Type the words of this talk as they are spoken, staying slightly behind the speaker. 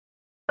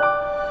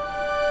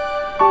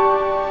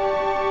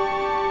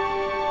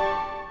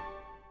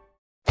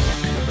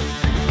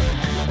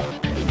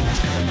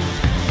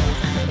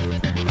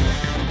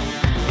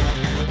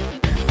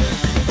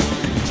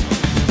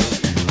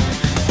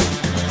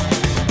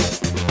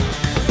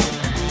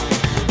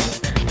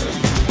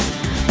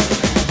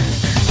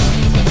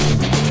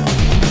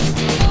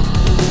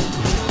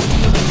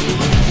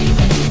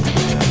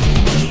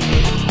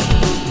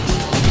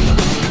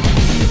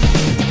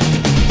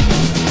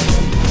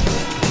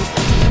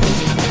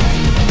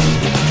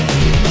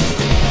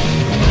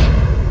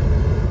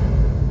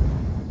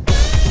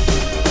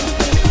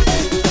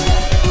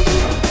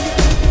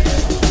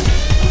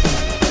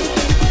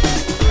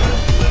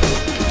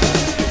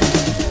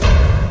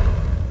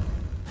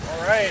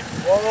right.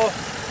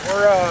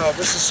 Well,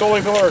 this is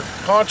Sully-Miller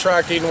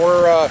Contracting.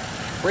 We're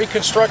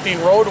reconstructing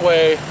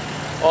roadway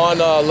on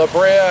La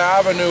Brea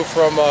Avenue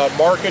from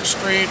Market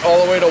Street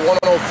all the way to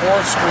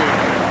 104th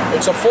Street.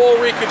 It's a full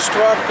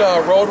reconstruct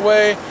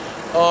roadway.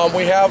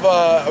 We have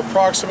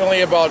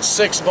approximately about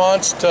 6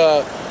 months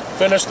to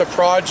finish the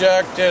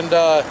project, and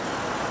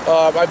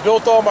I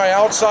built all my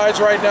outsides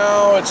right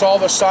now. It's all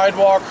the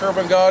sidewalk, curb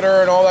and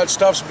gutter, and all that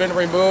stuff's been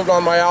removed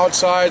on my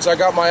outsides. I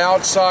got my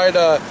outside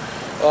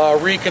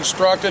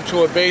reconstructed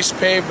to a base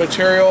paved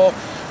material.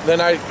 Then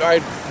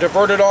I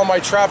diverted all my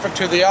traffic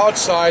to the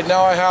outside.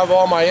 Now I have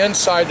all my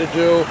inside to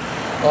do,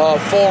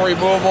 full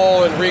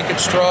removal and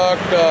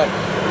reconstruct,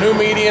 new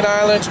median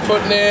islands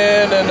putting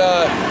in, and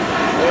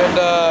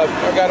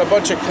I got a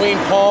bunch of clean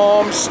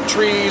palms,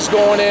 trees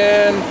going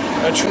in,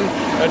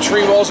 and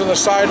tree wells in the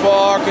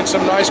sidewalk, and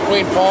some nice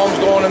clean palms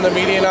going in the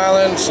median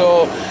island.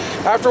 So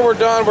after we're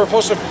done, we're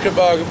supposed to,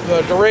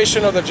 the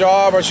duration of the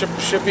job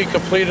should be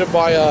completed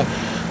by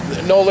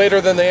no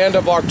later than the end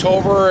of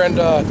October, and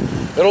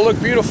it'll look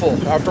beautiful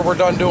after we're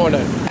done doing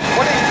it.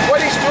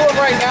 What he's doing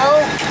right now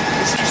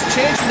is he's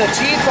changing the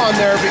teeth on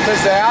there,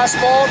 because the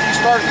asphalt, you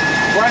start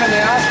running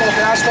the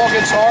asphalt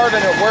gets hard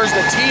and it wears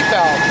the teeth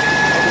out.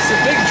 It's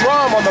a big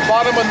drum on the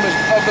bottom of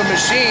the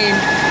machine.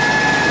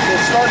 It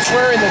starts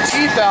wearing the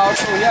teeth out,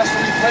 so he has to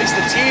replace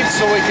the teeth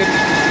so we can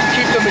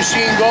keep the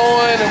machine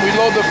going, and we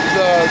load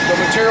the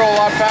material a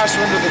lot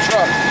faster into the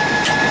truck.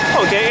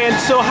 Okay, and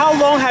so how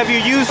long have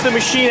you used the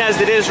machine as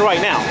it is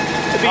right now,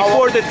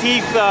 before the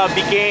teeth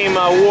became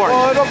worn?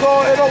 Well,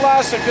 it'll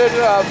last a good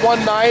one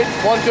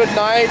good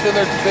night, and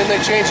then they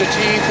change the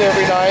teeth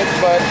every night.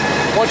 But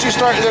once you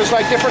start, there's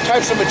like different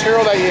types of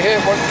material that you hit.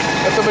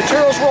 If the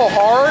material's real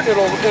hard,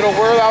 it'll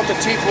wear out the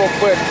teeth real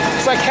quick.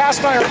 It's like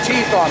cast iron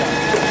teeth on it.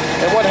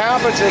 And what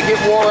happens, they get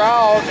wore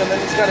out, and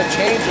then he's got to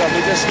change them.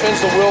 He just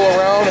spins the wheel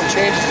around and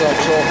changes them.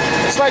 So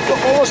it's like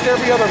almost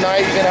every other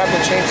night you're going to have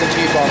to change the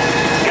teeth on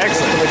it.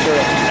 Excellent. The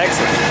material.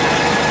 Excellent.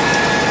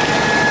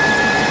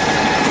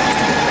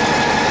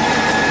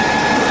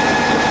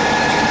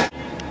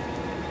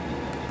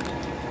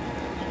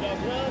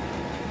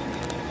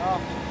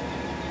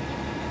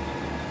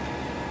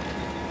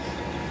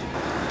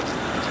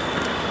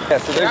 Yeah,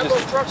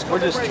 so we're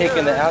just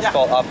taking the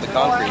asphalt off the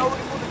concrete,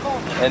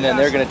 and then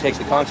they're going to take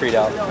the concrete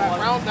out.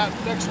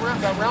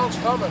 That round's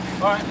coming.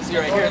 All right, see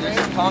right here, there's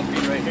some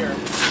concrete right here.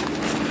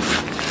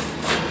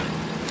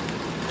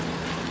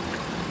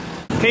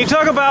 Can you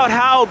talk about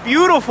how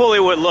beautiful it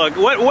would look?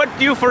 What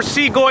do you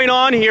foresee going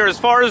on here as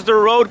far as the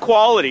road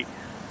quality?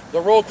 The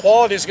road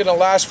quality is going to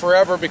last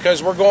forever,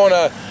 because we're going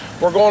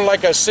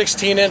like a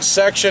 16-inch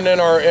section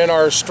in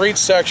our street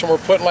section. We're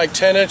putting like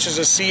 10 inches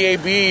of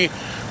CAB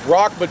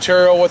rock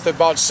material with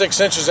about 6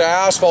 inches of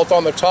asphalt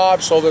on the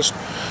top, so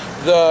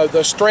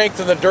the strength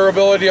and the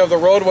durability of the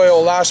roadway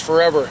will last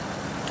forever.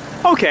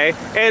 Okay,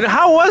 and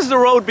how was the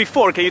road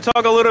before? Can you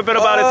talk a little bit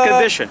about its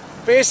condition?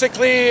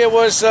 Basically, it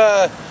was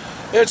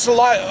it's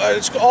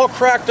all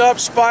cracked up,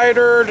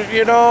 spidered,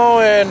 you know,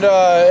 and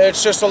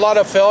it's just a lot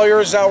of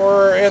failures that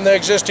were in the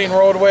existing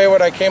roadway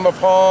what I came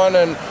upon,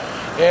 and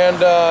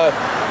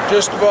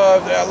just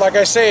like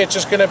I say, it's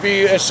just going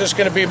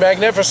to be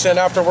magnificent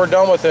after we're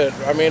done with it.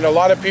 I mean, a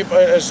lot of people,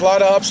 there's a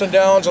lot of ups and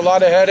downs, a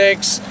lot of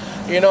headaches,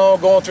 you know,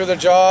 going through the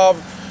job.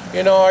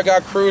 You know, I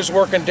got crews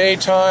working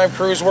daytime,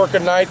 crews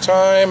working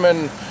nighttime,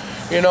 and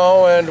you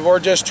know, and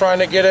we're just trying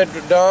to get it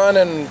done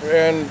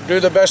and do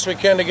the best we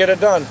can to get it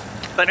done.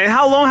 And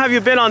how long have you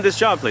been on this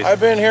job, please?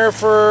 I've been here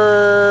it's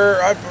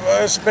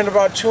been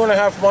about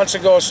 2.5 months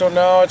ago, so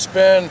now it's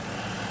been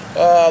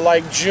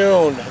like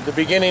June, the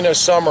beginning of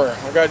summer.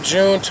 I got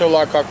June till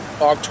like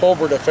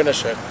October to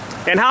finish it.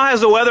 And how has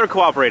the weather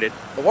cooperated?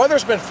 The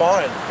weather's been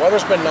fine. The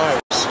weather's been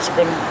nice. It's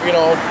been, you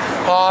know,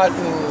 hot,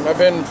 and I've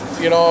been,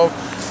 you know,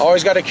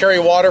 always got to carry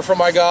water for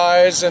my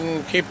guys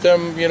and keep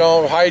them, you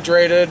know,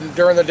 hydrated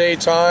during the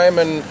daytime.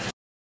 And,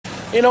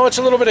 you know, it's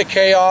a little bit of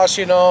chaos,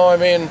 you know, I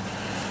mean,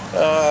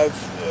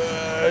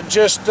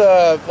 just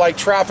like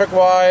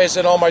traffic-wise,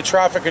 and all my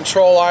traffic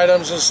control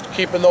items, just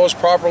keeping those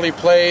properly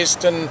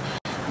placed and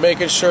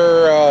making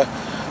sure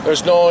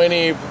there's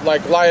any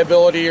like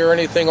liability or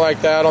anything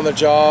like that on the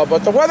job.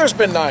 But the weather's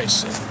been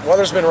nice. The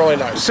weather's been really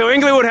nice. So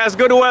Inglewood has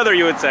good weather,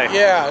 you would say?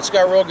 Yeah, it's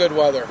got real good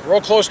weather.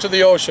 Real close to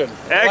the ocean.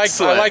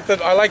 Excellent.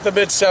 I like the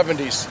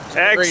mid-70s.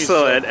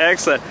 Excellent,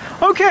 excellent.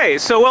 Okay,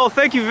 so well,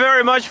 thank you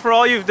very much for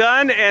all you've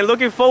done, and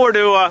looking forward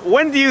to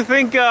when do you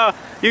think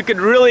you could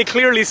really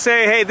clearly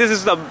say, hey, this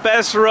is the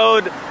best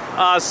road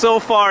so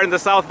far in the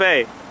South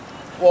Bay?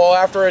 Well,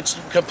 after it's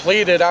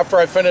completed, after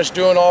I finish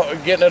getting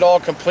it all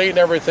complete and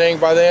everything,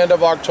 by the end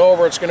of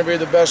October, it's going to be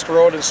the best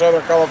road in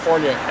Southern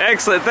California.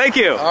 Excellent, thank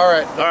you. All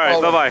right. All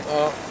right, bye-bye.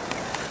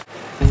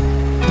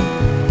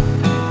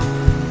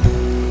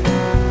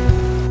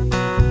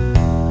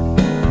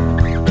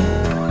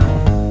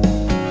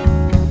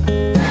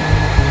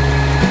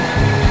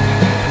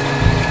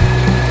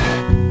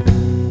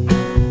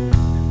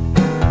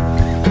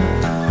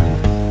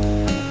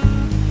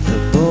 The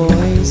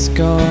boy's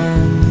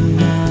gone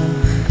now,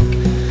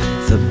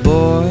 the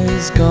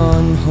boy's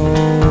gone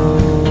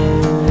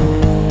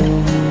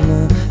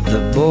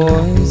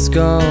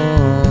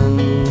gone,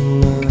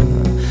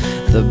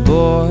 the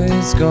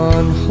boy's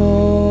gone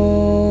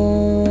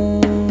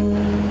home.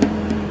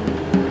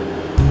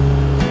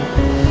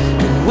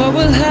 And what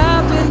will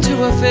happen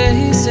to a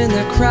face in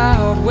the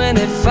crowd when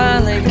it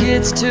finally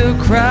gets too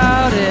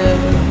crowded?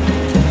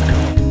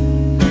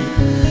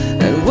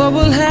 And what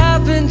will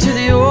happen to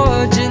the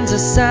origins of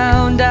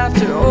sound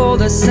after all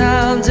the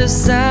sounds have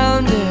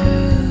sounded?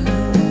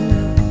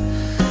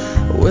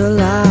 Well,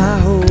 I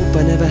hope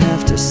I never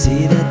have to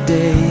see that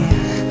day,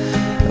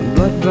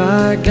 but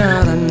by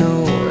God I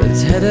know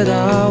it's headed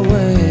our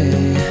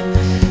way.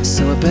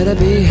 So I better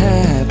be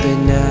happy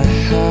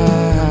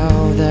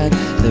now that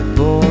the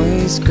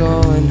boy's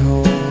going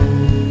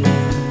home.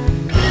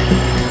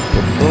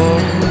 The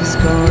boy's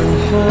going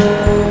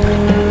home.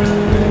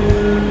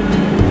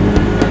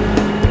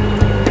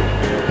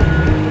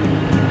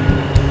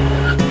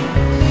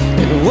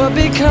 And what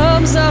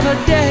becomes of a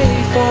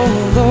day for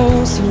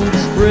those who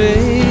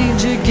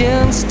rage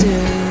against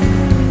it?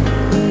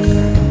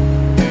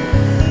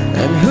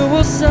 And who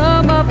will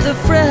sum up the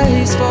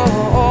phrase for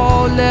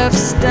all left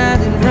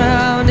standing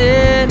round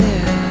in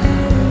it?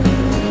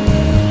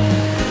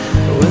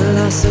 Well,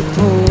 I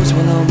suppose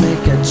when I'll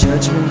make a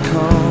judgment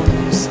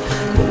calls,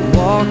 we'll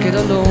walk it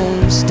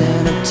alone,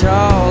 stand up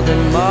tall,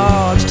 then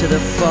march to the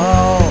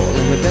fall.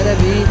 And we better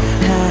be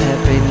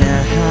happy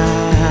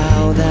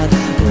now that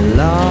we'll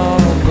all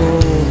go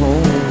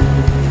home.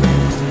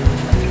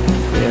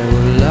 Yeah,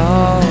 we'll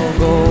all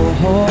go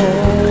home.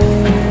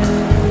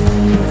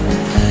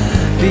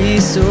 Be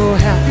so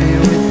happy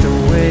with the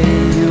way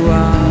you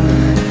are.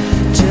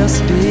 Just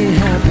be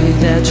happy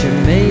that you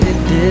made it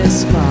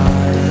this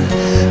far.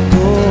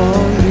 Go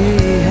on, be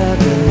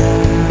happy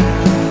now.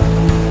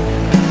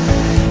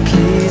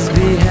 Please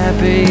be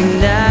happy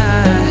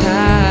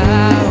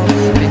now.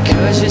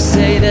 Because you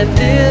say that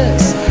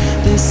this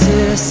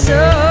is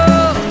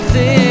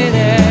something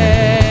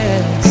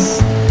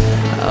else.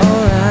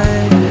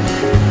 Alright,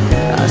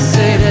 I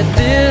say that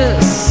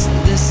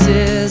this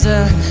is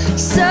a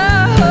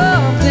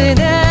something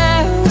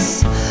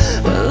else.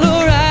 Well,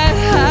 alright,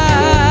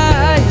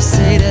 you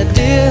say that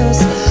this,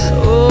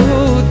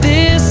 oh,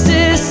 this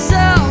is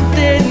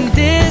something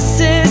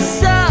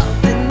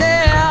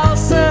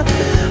else.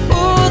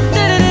 Oh,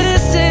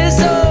 this is,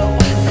 oh,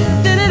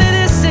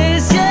 this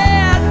is,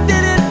 yeah,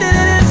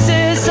 this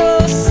is,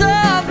 oh,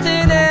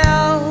 something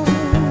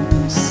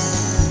else.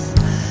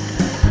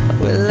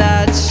 Well,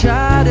 I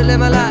try to live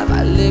my life,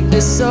 I lived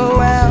it so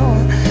well.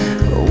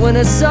 But when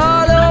it's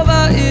all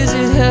over, is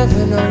it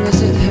heaven or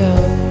is it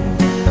hell?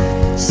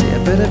 See, I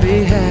better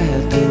be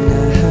happy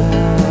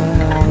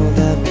now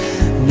that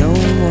no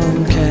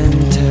one can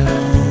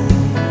tell.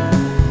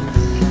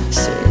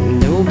 Say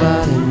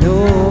nobody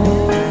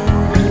knows.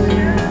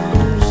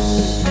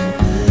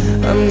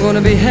 I'm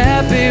gonna be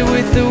happy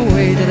with the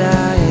way that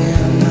I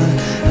am.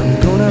 I'm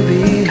gonna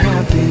be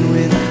happy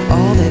with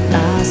all that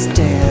I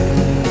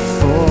stand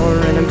for.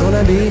 And I'm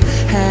gonna be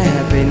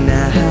happy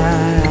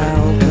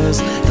now,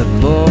 'cause the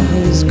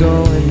boy's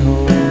going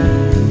home.